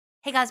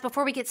Hey guys,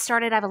 before we get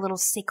started, I have a little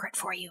secret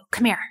for you.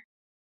 Come here.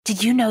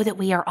 Did you know that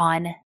we are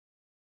on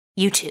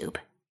YouTube?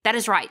 That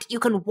is right. You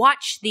can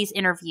watch these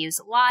interviews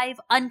live,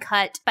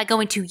 uncut, by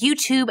going to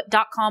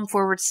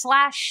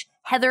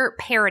youtube.com/Heather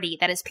Parody.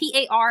 That is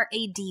Parady.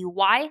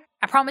 I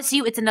promise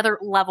you it's another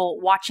level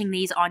watching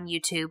these on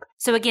YouTube.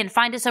 So again,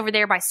 find us over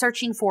there by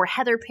searching for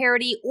Heather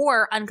Parody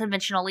or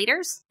Unconventional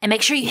Leaders. And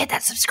make sure you hit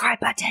that subscribe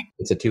button.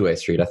 It's a two-way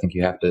street. I think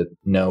you have to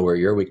know where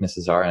your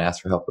weaknesses are and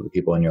ask for help with the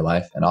people in your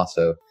life. And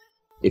also,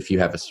 if you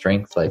have a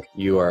strength, like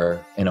you are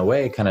in a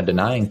way kind of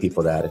denying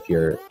people that if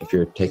you're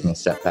taking a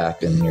step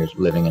back and you're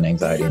living in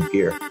anxiety and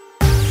fear.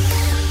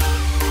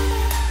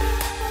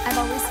 I've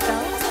always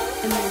felt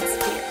immense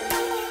fear.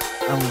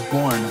 I was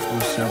born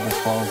with cerebral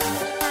palsy.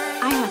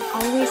 I have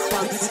always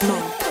felt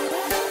small.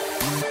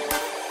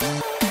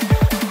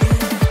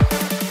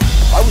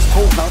 I was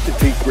told not to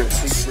take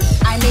risks.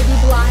 I may be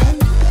blind,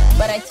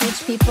 but I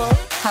teach people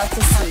how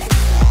to see.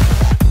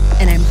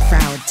 And I'm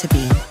proud to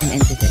be an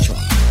individual.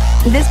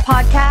 This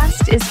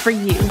podcast is for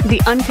you,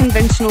 the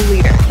unconventional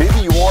leader.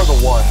 Maybe you are the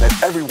one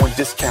that everyone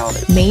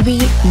discounted. Maybe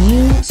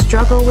you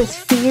struggle with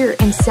fear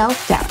and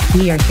self-doubt.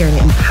 We are here to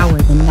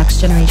empower the next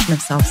generation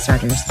of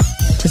self-starters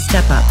to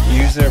step up,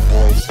 Use their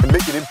voice and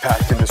make an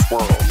impact in this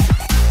world.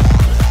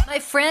 My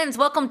friends,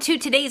 welcome to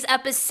today's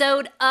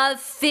episode of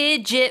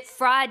Fidget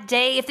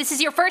Friday. If this is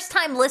your first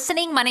time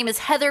listening, my name is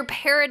Heather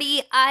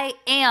Parody. I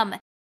am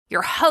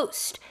your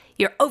host,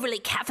 your overly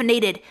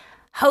caffeinated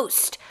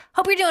host.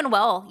 Hope you're doing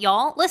well,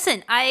 y'all.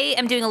 Listen, I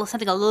am doing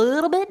something a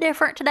little bit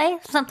different today,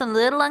 something a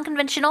little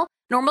unconventional.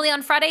 Normally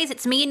on Fridays,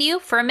 it's me and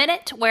you for a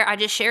minute where I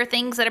just share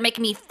things that are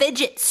making me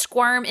fidget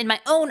squirm in my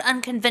own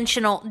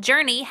unconventional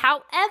journey.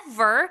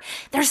 However,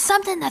 there's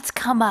something that's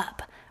come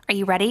up. Are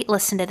you ready?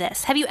 Listen to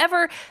this. Have you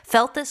ever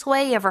felt this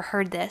way? Ever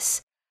heard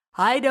this?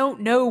 I don't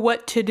know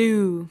what to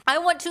do. I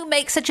want to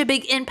make such a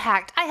big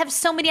impact. I have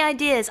so many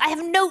ideas. I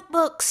have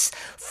notebooks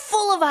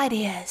full of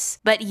ideas,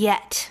 but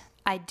yet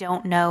I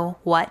don't know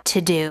what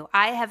to do.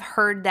 I have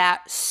heard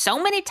that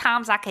so many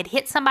times I could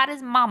hit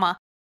somebody's mama.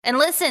 And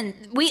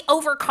listen, we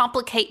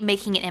overcomplicate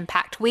making an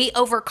impact. We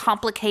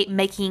overcomplicate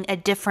making a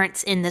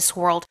difference in this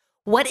world.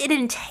 What it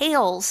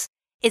entails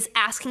is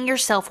asking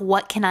yourself,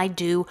 what can I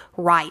do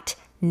right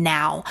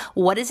now?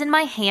 What is in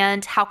my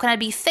hand? How can I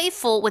be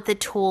faithful with the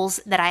tools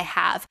that I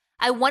have?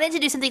 I wanted to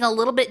do something a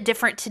little bit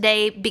different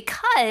today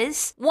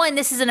because, one,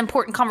 this is an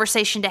important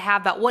conversation to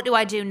have about what do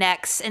I do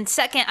next? And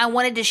second, I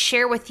wanted to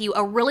share with you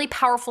a really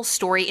powerful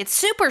story. It's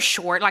super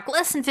short, like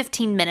less than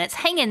 15 minutes.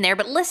 Hang in there,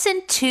 but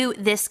listen to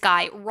this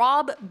guy,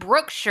 Rob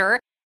Brooksher,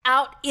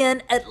 out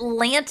in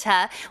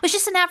Atlanta, was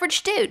just an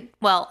average dude.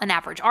 Well, an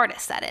average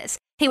artist, that is.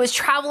 He was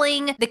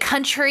traveling the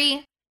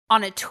country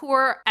on a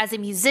tour as a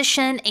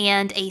musician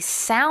and a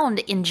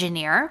sound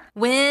engineer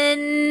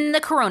when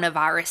the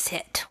coronavirus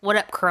hit. What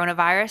up,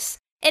 coronavirus?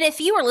 And if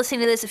you are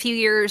listening to this a few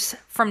years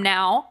from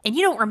now and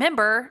you don't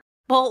remember,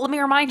 well, let me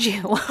remind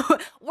you,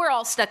 we're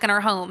all stuck in our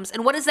homes.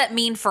 And what does that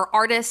mean for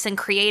artists and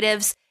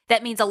creatives?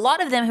 That means a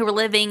lot of them who are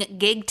living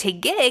gig to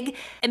gig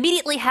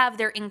immediately have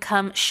their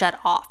income shut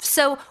off.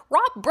 So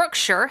Rob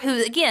Brooksher,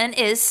 who again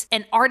is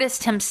an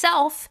artist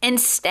himself,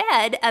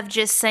 instead of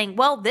just saying,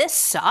 well, this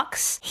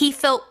sucks, he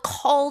felt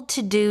called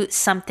to do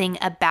something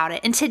about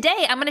it. And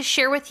today I'm going to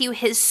share with you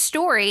his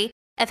story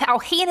of how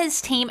he and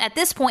his team at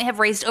this point have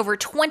raised over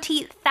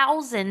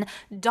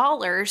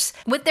 $20,000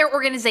 with their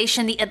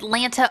organization, the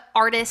Atlanta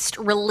Artist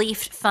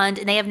Relief Fund,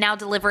 and they have now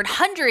delivered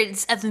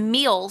hundreds of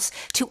meals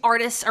to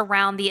artists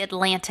around the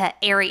Atlanta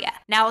area.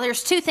 Now,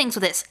 there's two things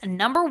with this.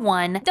 Number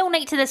one,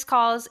 donate to this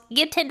cause.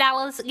 Give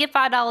 $10, give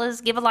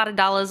 $5, give a lot of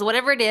dollars,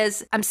 whatever it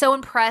is. I'm so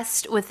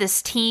impressed with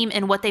this team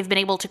and what they've been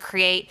able to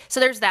create. So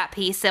there's that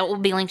piece that will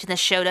be linked in the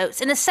show notes.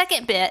 And the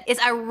second bit is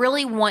I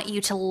really want you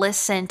to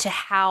listen to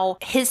how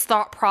his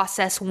thought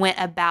process went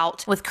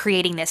about with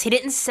creating this. He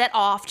didn't set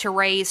off to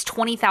raise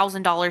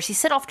 $20,000. He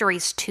set off to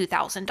raise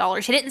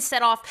 $2,000. He didn't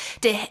set off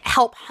to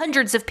help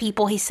hundreds of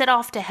people. He set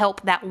off to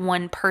help that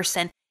one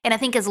person. And I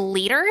think as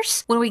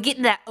leaders, when we get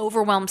in that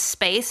overwhelmed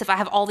space, if I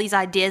have all these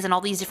ideas and all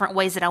these different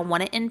ways that I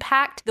want to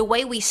impact, the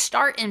way we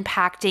start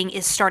impacting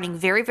is starting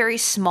very, very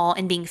small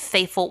and being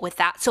faithful with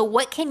that. So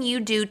what can you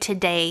do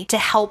today to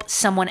help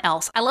someone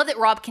else? I love that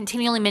Rob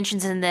continually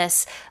mentions in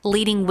this,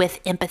 leading with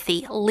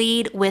empathy.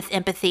 Lead with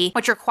empathy,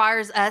 which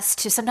requires us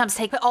to sometimes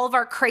take all of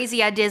our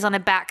crazy ideas on a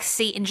back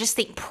seat and just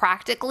think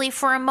practically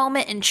for a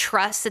moment and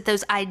trust that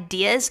those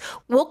ideas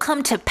will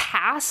come to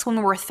pass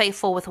when we're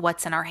faithful with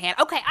what's in our hand.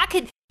 Okay,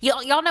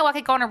 Y'all know I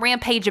could go on a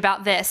rampage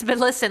about this, but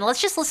listen,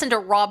 let's just listen to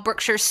Rob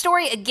Brooksher's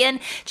story.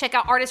 Again, check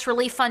out Artist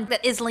Relief Fund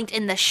that is linked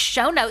in the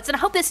show notes. And I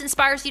hope this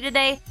inspires you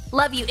today.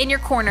 Love you in your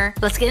corner.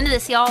 Let's get into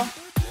this, y'all.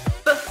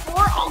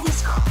 Before all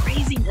this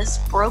craziness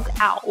broke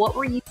out, what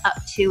were you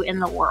up to in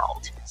the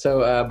world?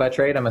 So by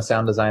trade, I'm a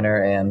sound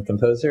designer and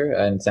composer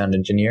and sound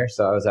engineer.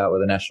 So I was out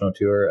with a national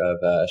tour of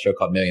a show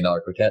called $1 Million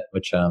Quartet,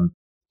 which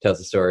tells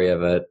the story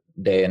of a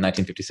day in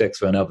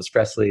 1956 when Elvis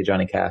Presley,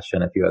 Johnny Cash,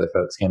 and a few other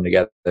folks came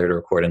together to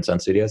record in Sun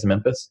Studios in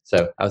Memphis.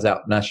 So I was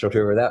out national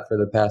tour with that for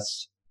the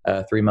past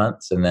 3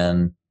 months. And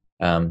then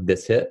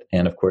this hit.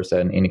 And of course,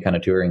 any kind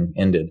of touring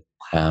ended.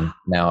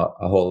 Now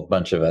a whole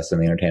bunch of us in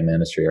the entertainment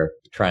industry are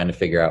trying to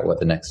figure out what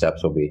the next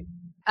steps will be.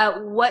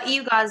 What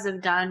you guys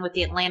have done with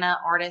the Atlanta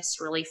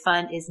Artist Relief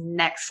Fund is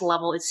next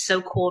level. It's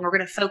so cool. And we're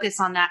going to focus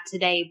on that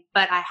today.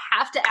 But I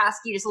have to ask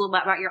you just a little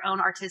bit about your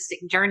own artistic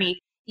journey.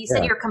 You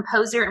said you're a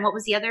composer, and what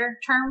was the other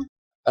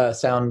term?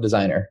 Sound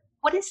designer.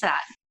 What is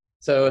that?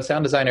 So a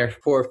sound designer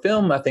for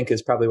film, I think,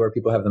 is probably where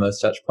people have the most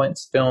touch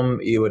points. Film,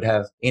 you would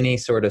have any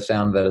sort of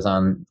sound that is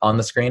on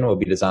the screen will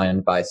be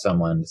designed by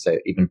someone, say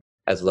even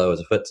as low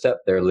as a footstep.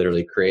 They're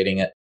literally creating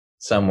it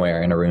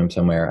somewhere in a room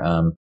somewhere.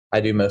 I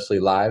do mostly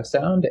live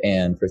sound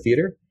and for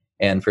theater.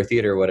 And for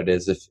theater, what it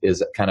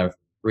is kind of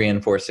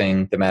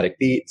reinforcing thematic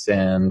beats.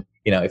 And,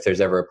 if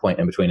there's ever a point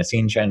in between a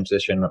scene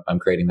transition, I'm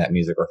creating that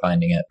music or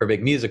finding it. For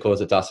big musicals,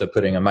 it's also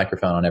putting a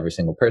microphone on every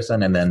single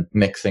person and then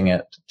mixing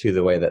it to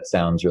the way that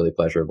sounds really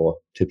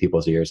pleasurable to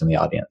people's ears in the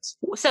audience.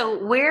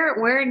 So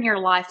where in your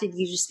life did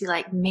you just be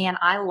like, man,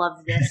 I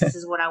love this. This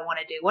is what I want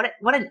to do.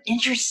 What an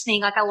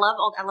interesting, I love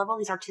all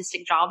these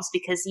artistic jobs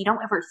because you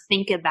don't ever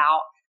think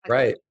about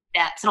right.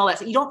 Steps and all that.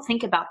 So you don't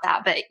think about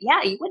that, but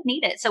yeah, you would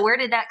need it. So where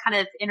did that kind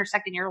of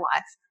intersect in your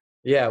life?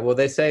 Yeah, well,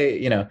 they say,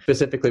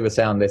 specifically with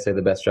sound, they say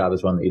the best job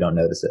is one that you don't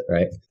notice it,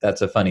 right?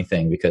 That's a funny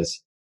thing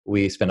because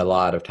we spend a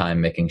lot of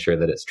time making sure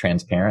that it's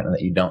transparent and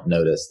that you don't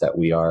notice that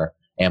we are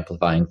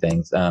amplifying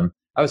things. I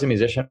was a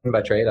musician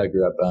by trade. I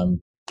grew up,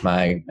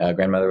 my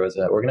grandmother was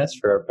an organist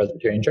for a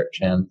Presbyterian church,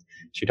 and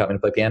she taught me to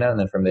play piano. And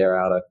then from there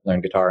out, I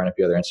learned guitar and a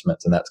few other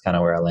instruments. And that's kind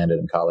of where I landed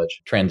in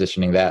college.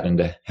 Transitioning that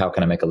into how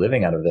can I make a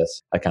living out of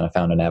this? I kind of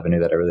found an avenue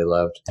that I really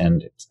loved.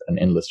 And it's an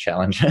endless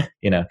challenge,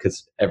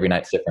 because every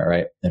night's different,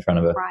 right? In front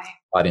of an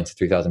audience of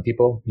 3,000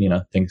 people,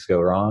 things go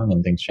wrong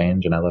and things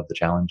change. And I love the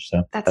challenge.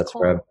 So that's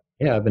cool. Where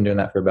I've been doing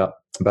that for about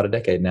a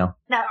decade now.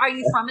 Now, are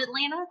you from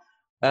Atlanta?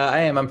 I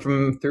am. I'm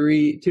from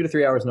 2 to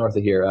 3 hours north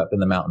of here, up in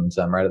the mountains.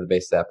 I'm right at the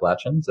base of the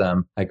Appalachians.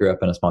 I grew up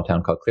in a small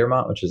town called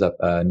Clearmont, which is up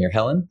near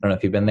Helen. I don't know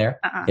if you've been there.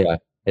 Yeah,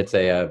 it's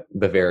a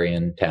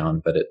Bavarian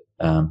town, but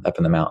up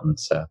in the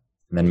mountains. So,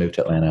 and then moved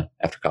to Atlanta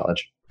after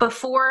college.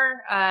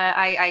 Before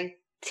I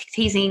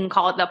teasing,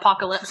 call it the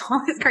apocalypse,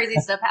 all this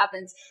crazy stuff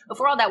happens.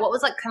 Before all that, what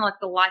was kind of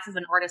the life of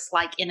an artist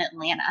like in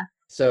Atlanta?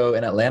 So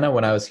in Atlanta,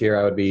 when I was here,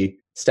 I would be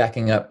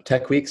stacking up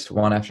tech weeks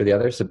one after the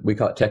other. So we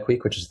call it Tech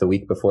Week, which is the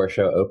week before a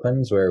show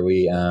opens, where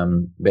we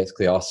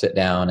basically all sit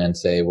down and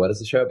say, what is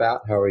the show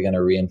about? How are we going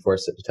to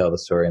reinforce it to tell the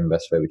story in the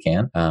best way we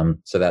can?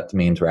 So that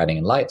means we're adding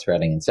in lights, we're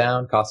adding in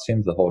sound,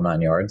 costumes, the whole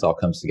 9 yards all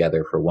comes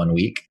together for 1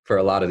 week. For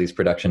a lot of these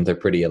productions, they're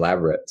pretty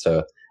elaborate.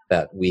 So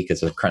that week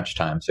is a crunch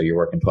time. So you're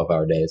working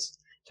 12-hour days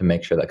to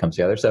make sure that comes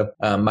together. So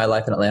my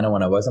life in Atlanta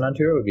when I wasn't on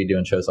tour would be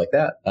doing shows like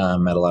that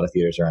at a lot of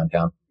theaters around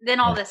town. Then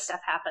all this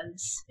stuff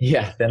happens.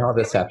 Yeah, then all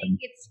this happens.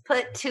 It's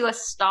put to a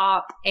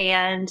stop,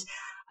 and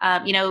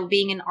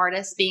being an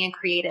artist, being a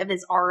creative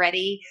is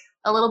already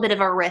a little bit of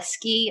a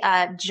risky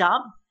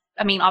jump.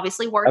 I mean,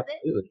 obviously worth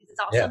Absolutely. it. It's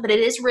awesome, but it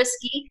is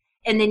risky.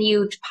 And then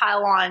you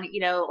pile on,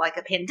 like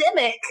a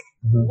pandemic.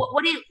 Mm-hmm.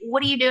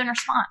 What do you do in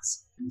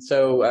response?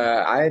 So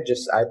I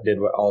did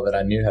all that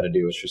I knew how to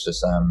do, which was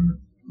just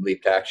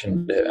leap to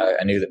action.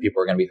 I knew that people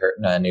were going to be hurt,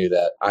 and I knew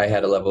that I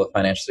had a level of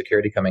financial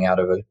security coming out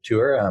of a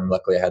tour.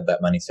 Luckily, I had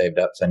that money saved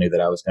up, so I knew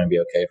that I was going to be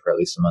okay for at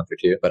least a month or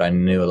two. But I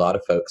knew a lot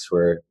of folks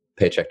were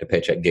paycheck to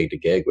paycheck, gig to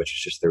gig, which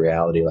is just the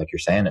reality. Like you're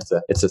saying,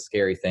 it's a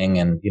scary thing.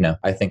 And,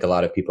 I think a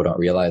lot of people don't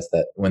realize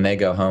that when they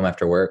go home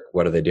after work,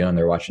 what are they doing?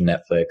 They're watching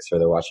Netflix or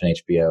they're watching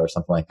HBO or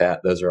something like that.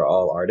 Those are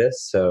all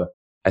artists. So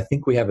I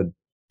think we have a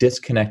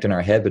disconnect in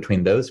our head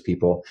between those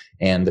people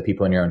and the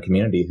people in your own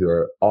community who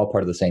are all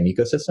part of the same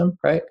ecosystem,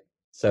 right?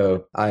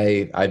 So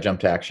I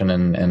jumped to action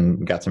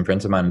and got some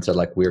friends of mine and said,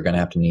 we're going to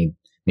have to need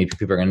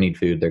people are going to need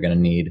food. They're going to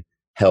need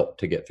help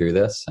to get through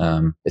this,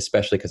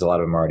 especially because a lot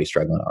of them are already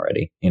struggling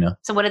already,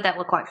 So what did that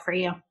look like for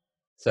you?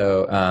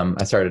 So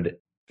I started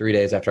 3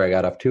 days after I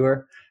got off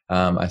tour.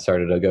 I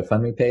started a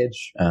GoFundMe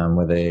page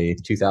with a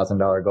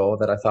 $2,000 goal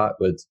that I thought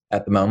was,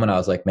 at the moment, I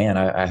was like, man,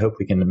 I hope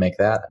we can make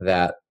that.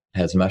 That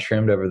has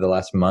mushroomed over the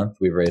last month.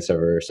 We've raised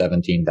over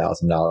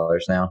 $17,000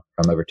 now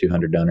from over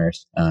 200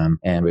 donors,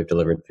 and we've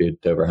delivered food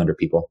to over 100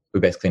 people. We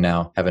basically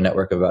now have a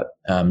network of about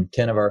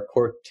 10 of our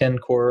 10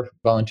 core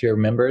volunteer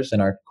members in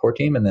our core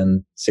team, and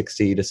then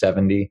 60 to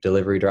 70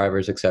 delivery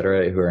drivers, et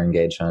cetera, who are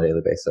engaged on a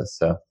daily basis.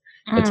 So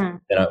it's been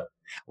a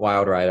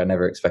wild ride. I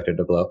never expected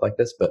to blow up like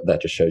this, but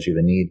that just shows you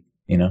the need,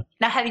 Now,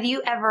 have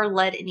you ever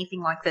led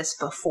anything like this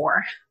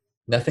before?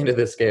 Nothing to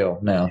this scale,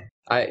 no.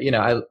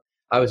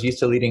 I was used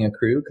to leading a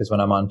crew because when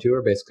I'm on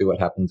tour, basically what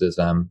happens is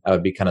I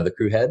would be kind of the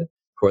crew head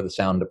for the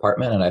sound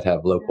department, and I'd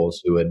have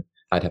locals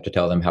I'd have to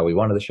tell them how we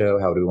wanted the show,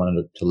 how we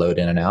wanted it to load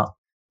in and out.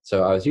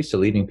 So I was used to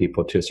leading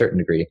people to a certain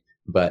degree,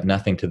 but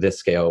nothing to this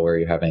scale where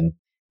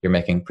you're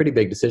making pretty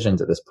big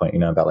decisions at this point,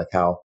 about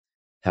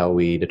how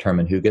we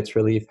determine who gets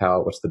relief,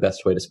 what's the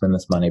best way to spend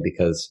this money,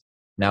 because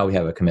now we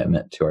have a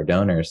commitment to our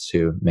donors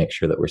to make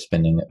sure that we're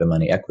spending the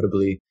money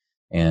equitably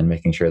and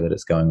making sure that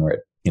it's going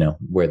where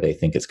where they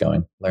think it's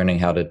going. Learning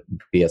how to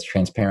be as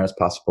transparent as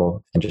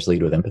possible and just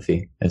lead with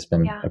empathy has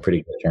been a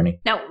pretty good journey.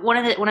 Now, one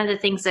of the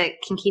things that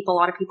can keep a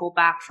lot of people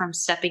back from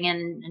stepping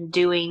in and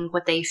doing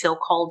what they feel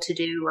called to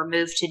do or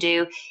moved to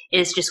do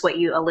is just what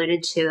you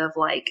alluded to of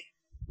like,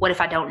 what if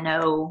I don't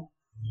know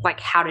like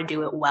how to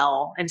do it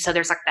well? And so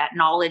there's like that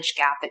knowledge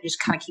gap that just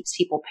kind of keeps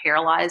people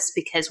paralyzed,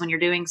 because when you're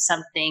doing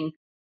something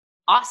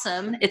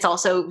awesome, it's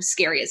also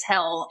scary as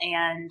hell.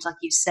 And like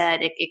you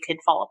said, it could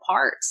fall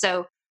apart.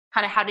 So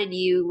kind of how did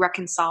you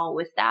reconcile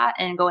with that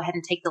and go ahead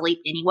and take the leap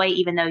anyway,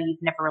 even though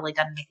you've never really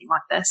done anything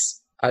like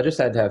this? I just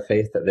had to have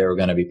faith that there were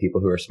going to be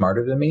people who are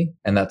smarter than me.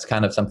 And that's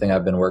kind of something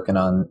I've been working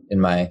on in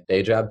my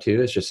day job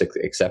too, is just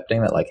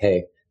accepting that like,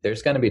 hey,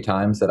 there's going to be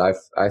times that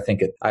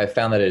I've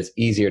found that it's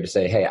easier to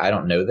say, hey, I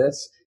don't know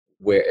this,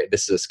 where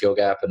this is a skill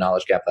gap, a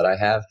knowledge gap that I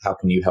have. How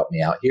can you help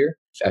me out here?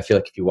 I feel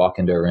like if you walk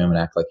into a room and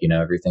act like you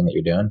know everything that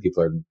you're doing,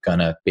 people are going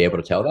to be able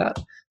to tell that.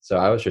 So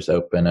I was just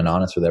open and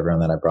honest with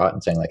everyone that I brought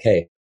and saying like,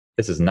 hey,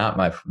 this is not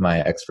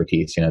my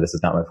expertise. This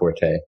is not my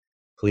forte.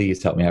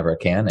 Please help me however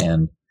I can.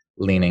 And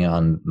leaning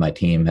on my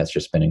team has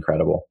just been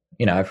incredible.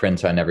 I have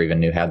friends who I never even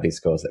knew had these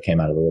skills that came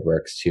out of the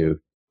woodworks to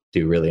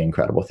do really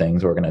incredible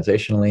things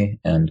organizationally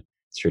and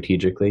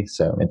strategically.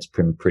 So it's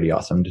pretty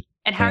awesome.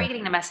 And how are you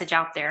getting the message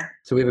out there?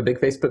 So we have a big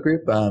Facebook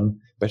group,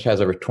 which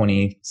has over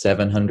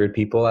 2,700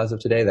 people as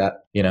of today. That,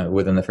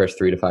 within the first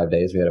 3 to 5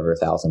 days, we had over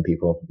 1,000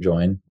 people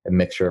join, a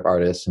mixture of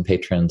artists and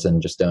patrons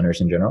and just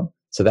donors in general.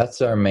 So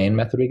that's our main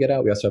method we get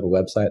out. We also have a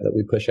website that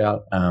we push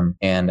out.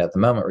 And at the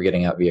moment, we're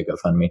getting out via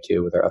GoFundMe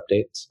too with our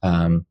updates.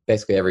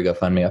 Basically, every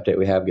GoFundMe update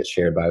we have gets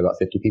shared by about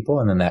 50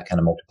 people, and then that kind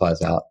of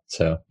multiplies out.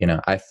 So,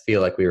 I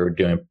feel like we were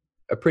doing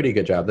a pretty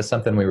good job. That's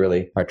something we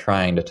really are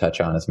trying to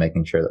touch on, is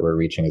making sure that we're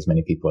reaching as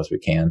many people as we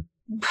can.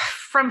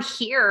 From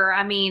here,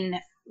 I mean,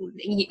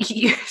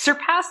 you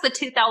surpassed the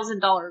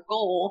 $2,000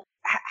 goal.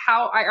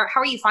 How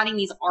are you finding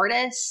these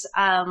artists?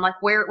 Like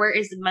where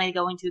is the money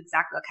going to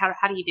exactly? Like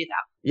how do you do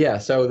that? Yeah,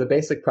 so the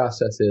basic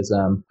process is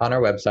on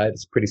our website.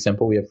 It's pretty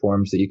simple. We have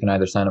forms that you can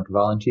either sign up to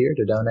volunteer,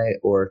 to donate,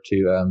 or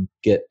to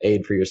get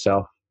aid for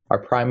yourself.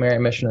 Our primary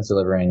mission is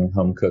delivering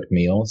home cooked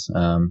meals,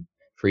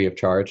 free of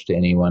charge to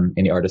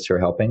any artists who are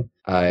helping.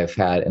 I've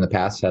had in the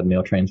past had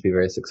meal trains be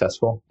very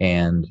successful,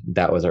 and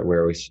that was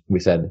where we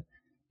said,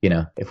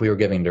 if we were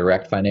giving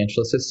direct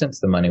financial assistance,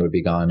 the money would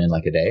be gone in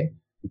like a day.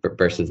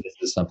 Versus this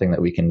is something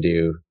that we can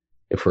do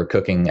if we're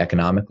cooking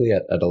economically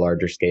at a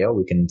larger scale.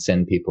 We can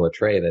send people a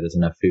tray that is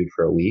enough food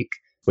for a week,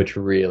 which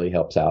really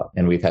helps out.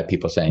 And we've had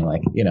people saying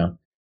like,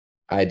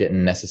 I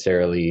didn't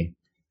necessarily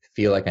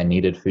feel like I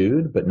needed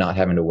food, but not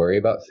having to worry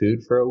about food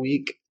for a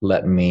week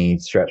let me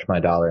stretch my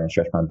dollar and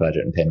stretch my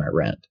budget and pay my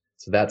rent.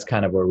 So that's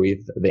kind of where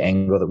the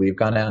angle that we've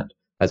gone at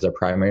as our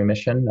primary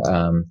mission.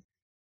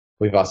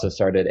 We've also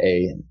started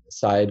a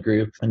side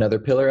group. Another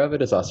pillar of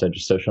it is also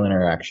just social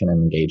interaction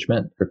and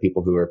engagement for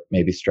people who are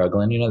maybe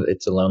struggling.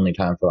 It's a lonely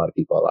time for a lot of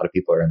people. A lot of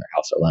people are in their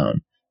house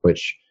alone,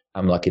 which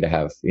I'm lucky to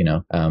have,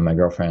 my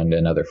girlfriend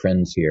and other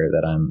friends here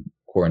that I'm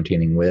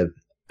quarantining with.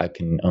 I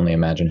can only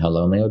imagine how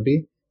lonely it would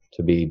be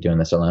to be doing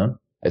this alone.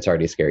 It's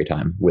already a scary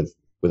time with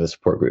a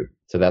support group.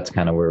 So that's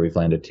kind of where we've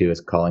landed too, is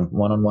calling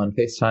one-on-one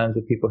FaceTimes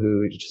with people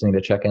who just need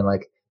to check in.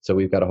 So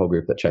we've got a whole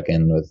group that check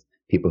in with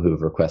people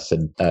who've requested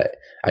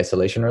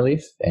isolation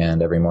relief.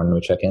 And every morning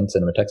we check in,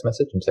 send them a text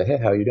message and say, hey,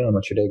 how are you doing?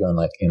 What's your day going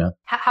like?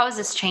 How has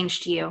this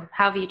changed you?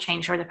 How have you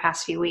changed over the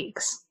past few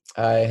weeks?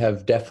 I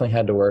have definitely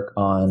had to work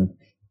on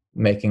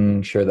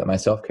making sure that my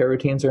self-care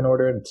routines are in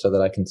order so that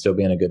I can still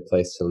be in a good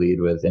place to lead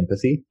with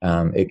empathy.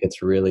 It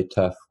gets really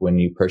tough when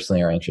you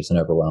personally are anxious and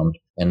overwhelmed,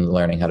 and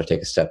learning how to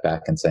take a step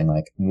back and saying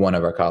like, one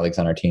of our colleagues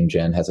on our team,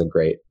 Jen,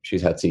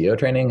 she's had CEO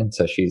training. And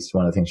so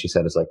one of the things she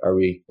said is like, are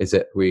we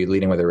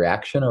leading with a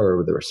reaction or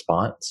with a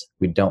response?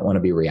 We don't want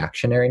to be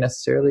reactionary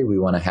necessarily. We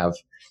want to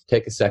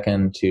take a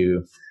second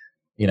to,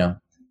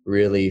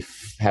 really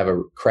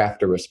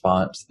craft a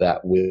response that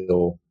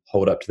will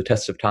hold up to the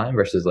test of time,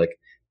 versus like,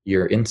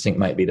 your instinct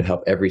might be to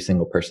help every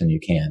single person you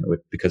can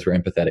because we're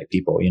empathetic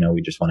people.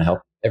 We just want to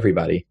help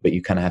everybody, but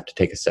you kind of have to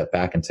take a step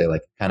back and say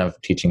like, kind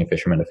of teaching a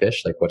fisherman to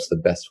fish, like what's the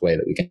best way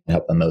that we can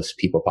help the most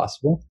people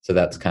possible? So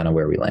that's kind of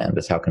where we land,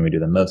 is how can we do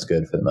the most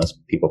good for the most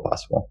people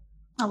possible?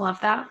 I love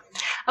that.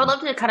 I would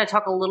love to kind of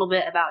talk a little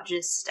bit about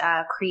just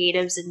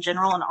creatives in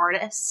general and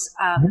artists.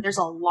 There's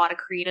a lot of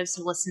creatives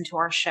who listen to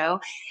our show.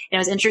 And it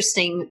was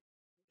interesting,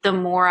 the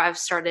more I've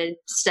started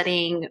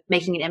studying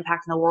making an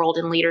impact in the world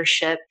and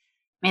leadership,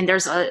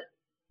 there's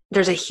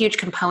a huge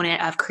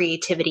component of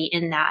creativity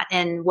in that,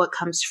 and what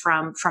comes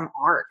from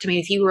art.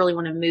 If you really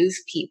want to move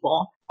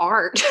people,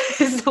 art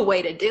is the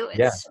way to do it.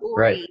 Yeah,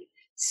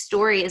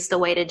 Story is the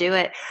way to do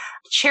it.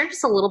 Share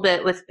just a little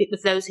bit with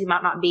those who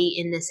might not be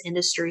in this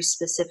industry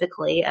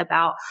specifically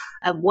about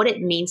what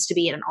it means to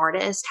be an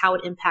artist, how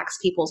it impacts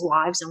people's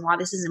lives, and why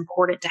this is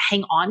important to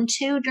hang on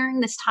to during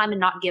this time and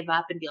not give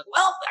up and be like,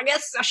 well, I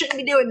guess I shouldn't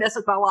be doing this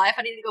with my life.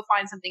 I need to go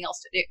find something else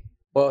to do.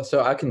 Well,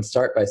 so I can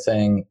start by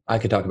saying I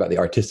could talk about the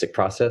artistic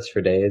process for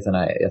days. And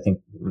I think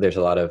there's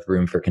a lot of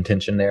room for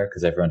contention there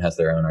because everyone has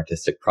their own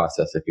artistic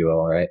process, if you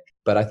will, right?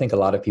 But I think a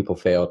lot of people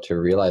fail to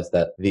realize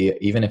that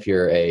even if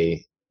you're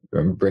a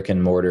brick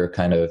and mortar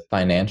kind of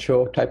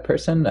financial type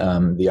person,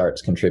 the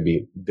arts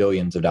contribute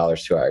billions of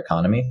dollars to our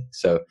economy.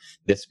 So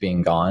this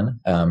being gone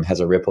has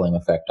a rippling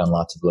effect on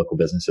lots of local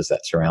businesses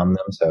that surround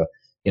them. So,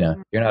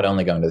 you're not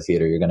only going to the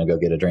theater, you're going to go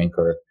get a drink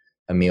or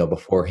a meal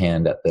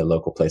beforehand at the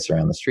local place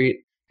around the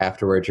street.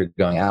 Afterwards, you're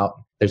going out.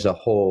 There's a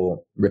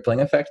whole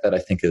rippling effect that I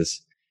think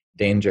is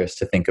dangerous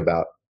to think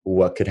about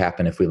what could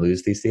happen if we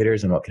lose these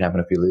theaters and what could happen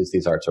if we lose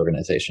these arts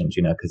organizations,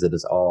 because it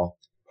is all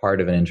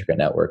part of an intricate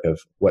network of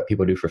what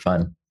people do for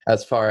fun.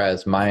 As far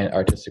as my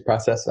artistic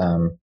process,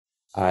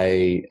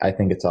 I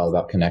think it's all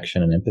about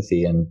connection and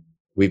empathy. And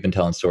we've been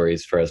telling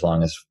stories for as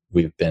long as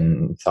we've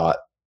been thought,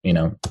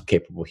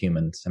 capable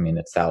humans. I mean,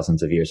 it's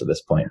thousands of years at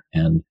this point.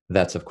 And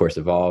that's, of course,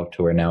 evolved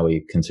to where now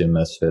we consume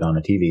most of it on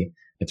a TV.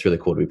 It's really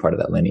cool to be part of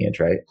that lineage,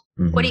 right?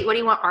 Mm-hmm. What do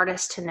you want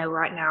artists to know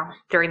right now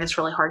during this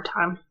really hard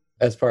time?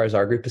 As far as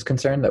our group is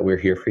concerned, that we're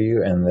here for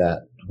you and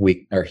that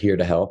we are here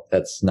to help.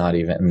 That's not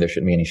even, there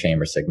shouldn't be any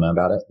shame or stigma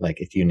about it.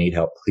 Like, if you need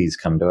help, please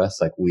come to us.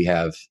 Like, we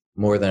have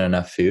more than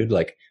enough food.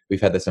 Like,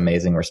 we've had this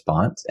amazing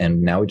response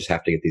and now we just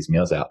have to get these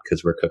meals out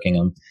because we're cooking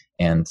them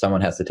and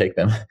someone has to take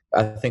them.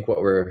 I think what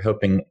we're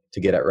hoping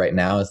to get at right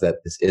now is that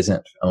this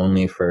isn't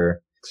only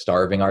for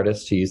starving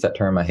artists, to use that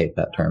term. I hate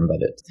that term, but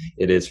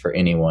it is for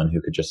anyone who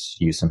could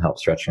just use some help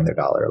stretching their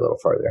dollar a little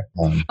farther.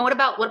 And what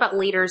about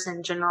leaders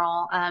in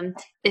general?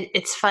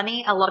 It's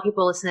funny. A lot of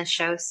people listen to this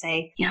show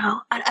say,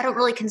 I don't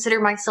really consider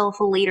myself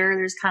a leader.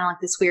 There's kind of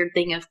like this weird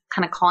thing of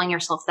kind of calling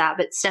yourself that,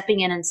 but stepping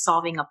in and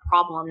solving a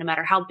problem, no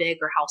matter how big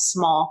or how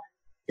small,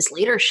 is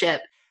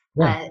leadership.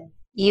 Yeah.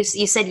 You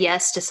said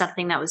yes to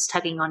something that was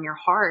tugging on your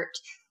heart.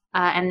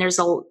 And there's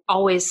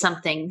always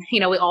something,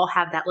 we all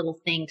have that little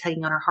thing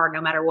tugging on our heart, no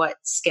matter what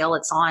scale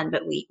it's on,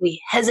 but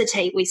we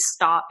hesitate, we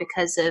stop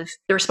because of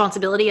the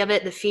responsibility of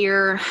it, the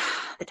fear,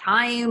 the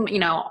time,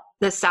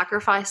 the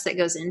sacrifice that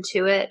goes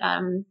into it.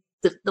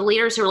 The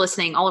leaders who are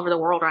listening all over the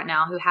world right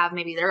now who have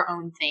maybe their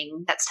own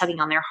thing that's tugging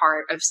on their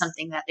heart of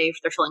something that they're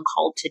feeling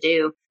called to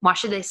do, why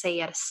should they say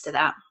yes to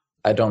that?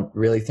 I don't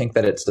really think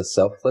that it's a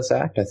selfless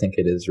act. I think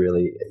it is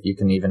really, you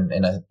can even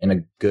in a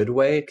good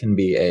way, it can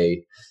be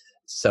a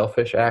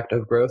selfish act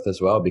of growth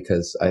as well,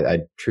 because I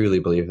truly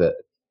believe that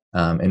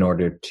in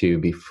order to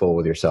be full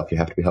with yourself, you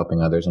have to be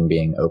helping others and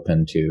being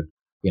open to,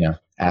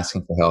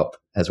 asking for help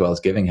as well as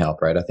giving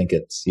help, right? I think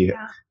it's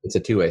a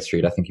two-way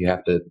street. I think you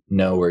have to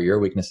know where your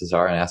weaknesses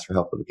are and ask for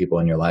help with the people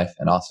in your life.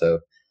 And also,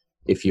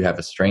 if you have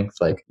a strength,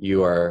 like,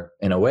 you are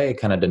in a way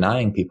kind of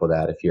denying people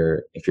that if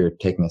you're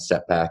taking a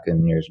step back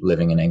and you're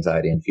living in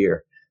anxiety and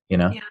fear,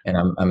 and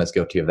I'm as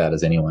guilty of that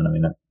as anyone. I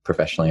mean,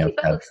 professionally, I've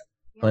had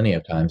plenty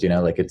of times,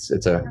 like it's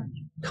a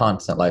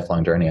constant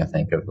lifelong journey, I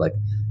think, of like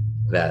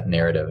that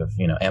narrative of,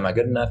 am I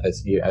good enough? I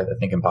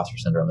think imposter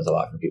syndrome is a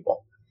lot for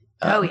people.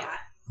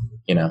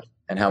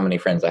 And how many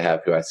friends I have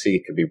who I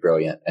see could be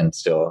brilliant and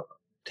still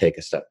take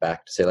a step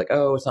back to say like,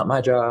 oh, it's not my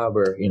job.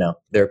 Or,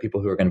 there are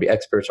people who are going to be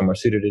experts or more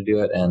suited to do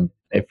it. And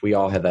if we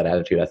all had that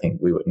attitude, I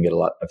think we wouldn't get a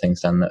lot of things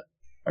done that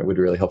would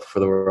be really helpful for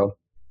the world.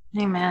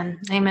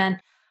 Amen.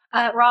 Amen.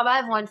 Rob, I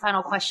have one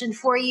final question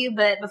for you,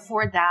 but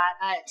before that,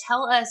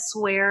 tell us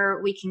where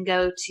we can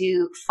go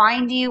to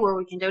find you, where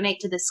we can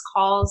donate to this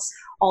cause,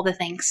 all the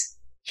things.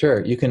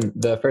 Sure.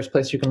 The first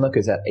place you can look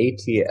is at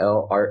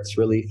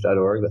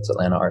atlartsrelief.org. That's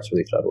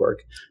atlantaartsrelief.org.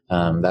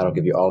 That'll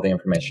give you all the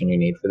information you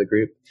need for the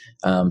group.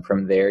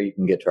 From there, you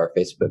can get to our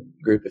Facebook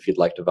group if you'd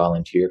like to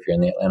volunteer. If you're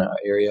in the Atlanta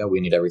area, we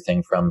need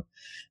everything from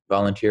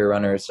volunteer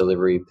runners,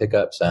 delivery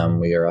pickups.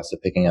 We are also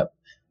picking up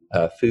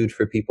food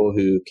for people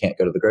who can't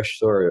go to the grocery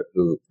store, or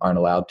who aren't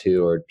allowed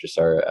to, or just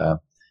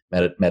are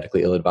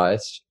medically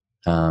ill-advised.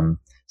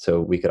 So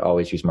we could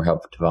always use more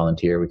help to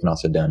volunteer. We can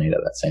also donate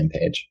at that same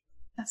page.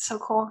 That's so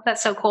cool.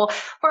 That's so cool.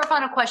 For our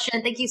final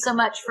question, thank you so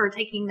much for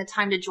taking the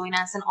time to join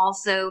us, and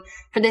also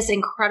for this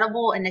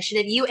incredible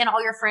initiative. You and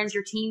all your friends,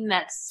 your team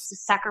that's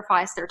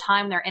sacrificed their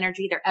time, their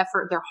energy, their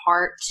effort, their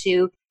heart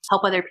to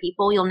help other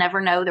people. You'll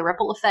never know the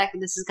ripple effect that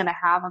this is going to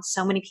have on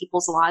so many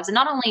people's lives. And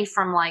not only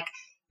from like,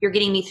 you're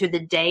getting me through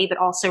the day, but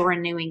also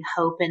renewing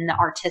hope in the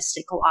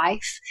artistic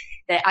life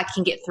that I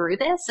can get through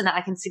this and that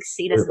I can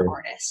succeed as an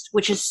artist,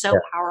 which is so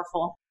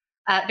powerful.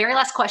 Very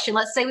last question.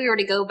 Let's say we were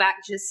to go back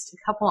just a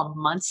couple of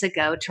months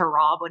ago to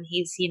Rob when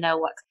he's,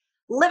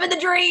 living the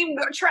dream,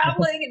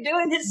 traveling and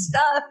doing his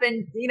stuff,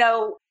 and,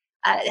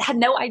 had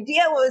no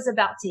idea what was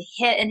about to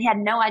hit, and he had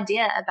no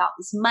idea about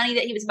this money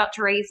that he was about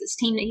to raise, this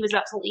team that he was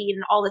about to lead,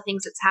 and all the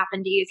things that's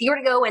happened to you. If you were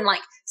to go and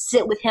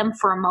sit with him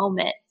for a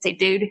moment, say,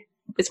 dude,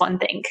 this one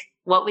thing,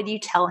 what would you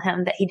tell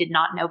him that he did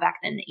not know back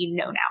then that you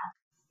know now?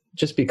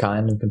 Just be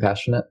kind and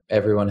compassionate.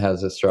 Everyone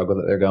has a struggle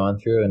that they're going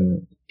through.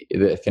 And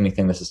if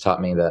anything, this has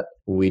taught me that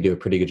we do a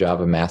pretty good job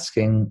of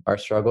masking our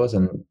struggles,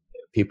 and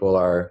people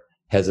are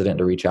hesitant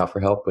to reach out for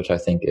help, which I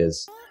think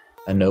is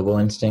a noble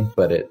instinct,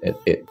 but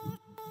it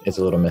is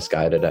a little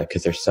misguided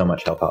because there's so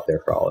much help out there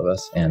for all of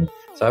us. And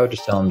so I would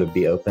just tell them to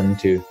be open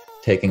to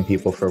taking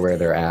people for where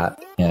they're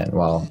at and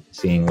while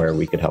seeing where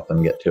we could help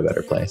them get to a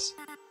better place.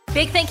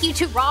 Big thank you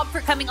to Rob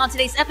for coming on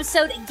today's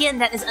episode. Again,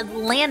 that is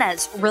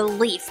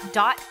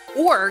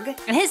atlantasrelief.org.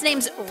 And his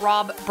name's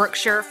Rob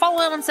Brooksher.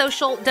 Follow him on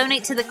social,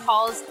 donate to the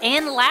cause.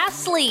 And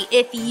lastly,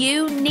 if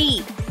you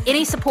need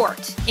any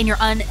support in your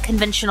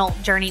unconventional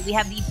journey, we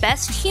have the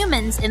best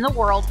humans in the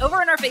world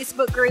over in our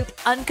Facebook group,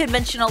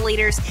 Unconventional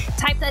Leaders.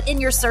 Type that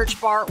in your search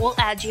bar. We'll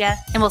add you,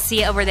 and we'll see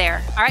you over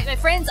there. All right, my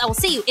friends, I will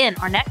see you in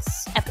our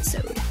next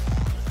episode.